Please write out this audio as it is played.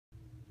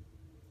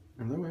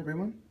Hello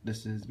everyone,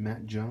 this is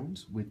Matt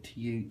Jones with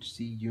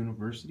THC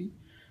University,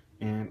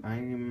 and I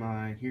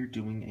am here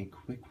doing a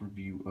quick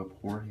review of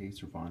Jorge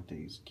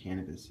Cervantes'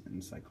 Cannabis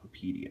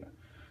Encyclopedia.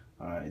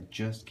 It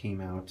just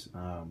came out,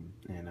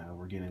 and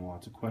we're getting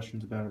lots of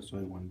questions about it, so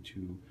I wanted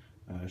to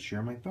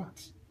share my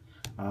thoughts.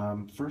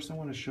 First, I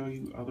want to show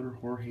you other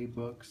Jorge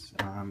books.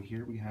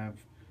 Here we have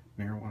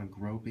Marijuana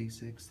Grow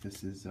Basics.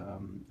 This is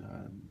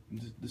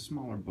the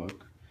smaller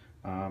book.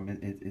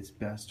 It's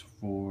best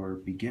for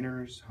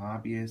beginners,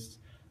 hobbyists.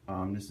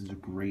 This is a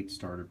great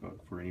starter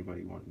book for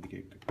anybody wanting to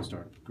get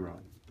started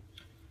growing.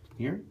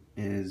 Here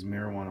is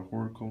Marijuana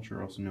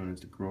Horticulture, also known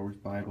as the Grower's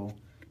Bible.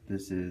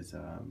 This is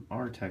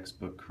our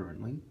textbook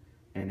currently,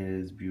 and it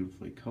is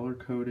beautifully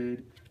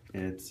color-coded.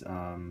 It's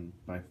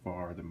by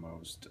far the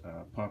most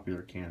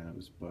popular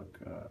cannabis book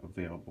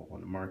available on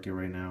the market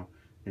right now.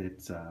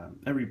 It's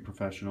every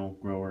professional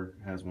grower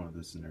has one of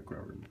this in their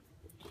grow room.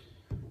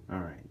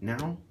 Alright,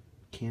 now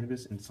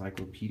Cannabis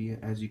Encyclopedia,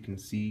 as you can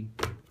see,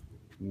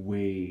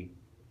 way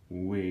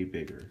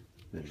bigger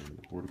than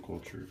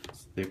horticulture.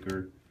 It's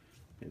thicker.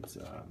 It's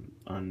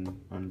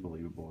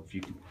unbelievable. If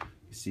you can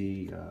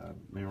see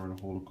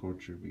marijuana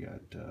horticulture, we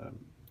got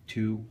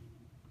two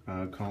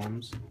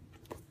columns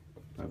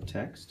of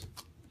text.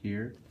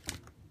 Here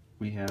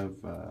we have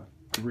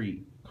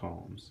 3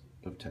 columns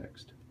of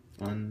text.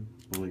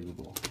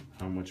 Unbelievable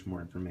how much more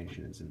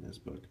information is in this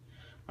book.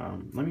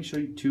 Let me show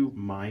you 2 of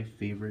my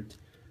favorite.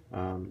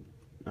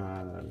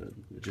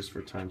 Just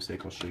for time's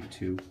sake, I'll show you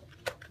 2.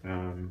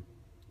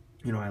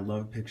 You know, I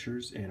love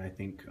pictures, and I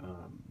think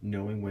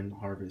knowing when to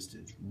harvest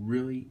is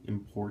really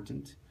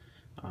important,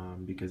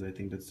 because I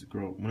think that's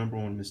the number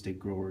one mistake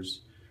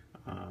growers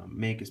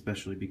make,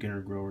 especially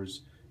beginner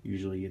growers.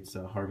 Usually it's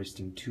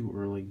harvesting too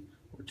early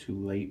or too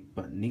late,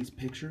 but these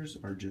pictures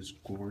are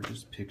just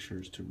gorgeous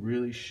pictures to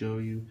really show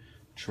you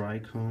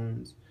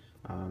trichomes,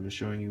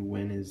 showing you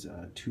when is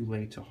too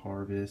late to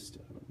harvest,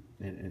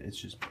 and it's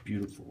just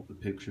beautiful. The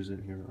pictures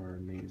in here are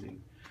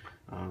amazing.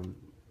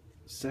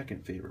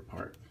 Second favorite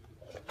part,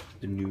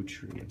 the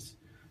nutrients.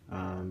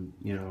 To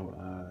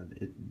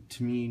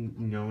me,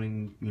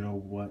 knowing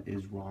what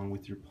is wrong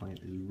with your plant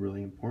is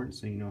really important,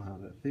 so you know how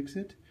to fix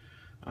it.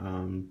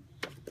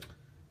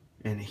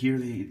 And here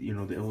the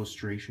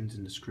illustrations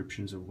and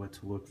descriptions of what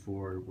to look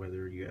for,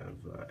 whether you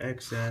have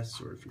excess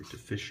or if you're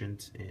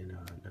deficient in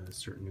a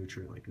certain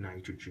nutrient like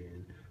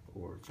nitrogen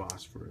or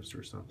phosphorus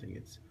or something.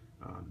 It's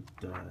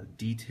the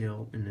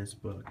detail in this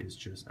book is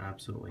just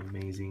absolutely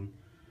amazing.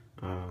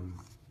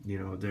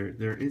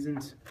 There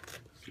isn't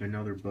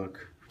another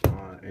book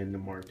in the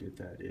market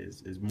that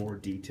is more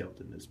detailed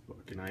than this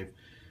book. And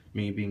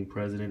me being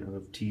president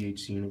of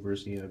THC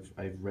University,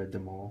 I've read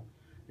them all.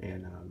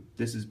 And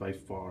this is by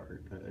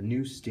far a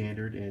new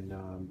standard in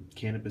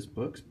cannabis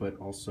books, but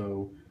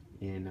also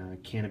in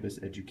cannabis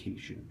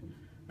education.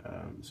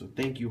 So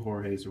thank you,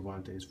 Jorge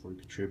Cervantes, for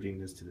contributing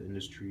this to the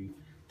industry.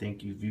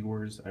 Thank you,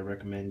 viewers. I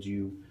recommend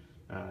you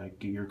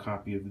get your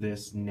copy of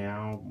this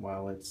now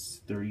while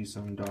it's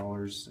 $30-some.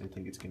 I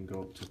think it's going to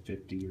go up to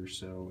 50 or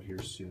so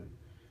here soon.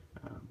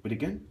 But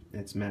again,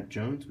 it's Matt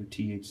Jones with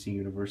THC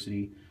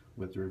University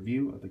with a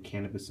review of the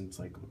Cannabis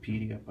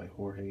Encyclopedia by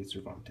Jorge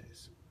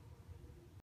Cervantes.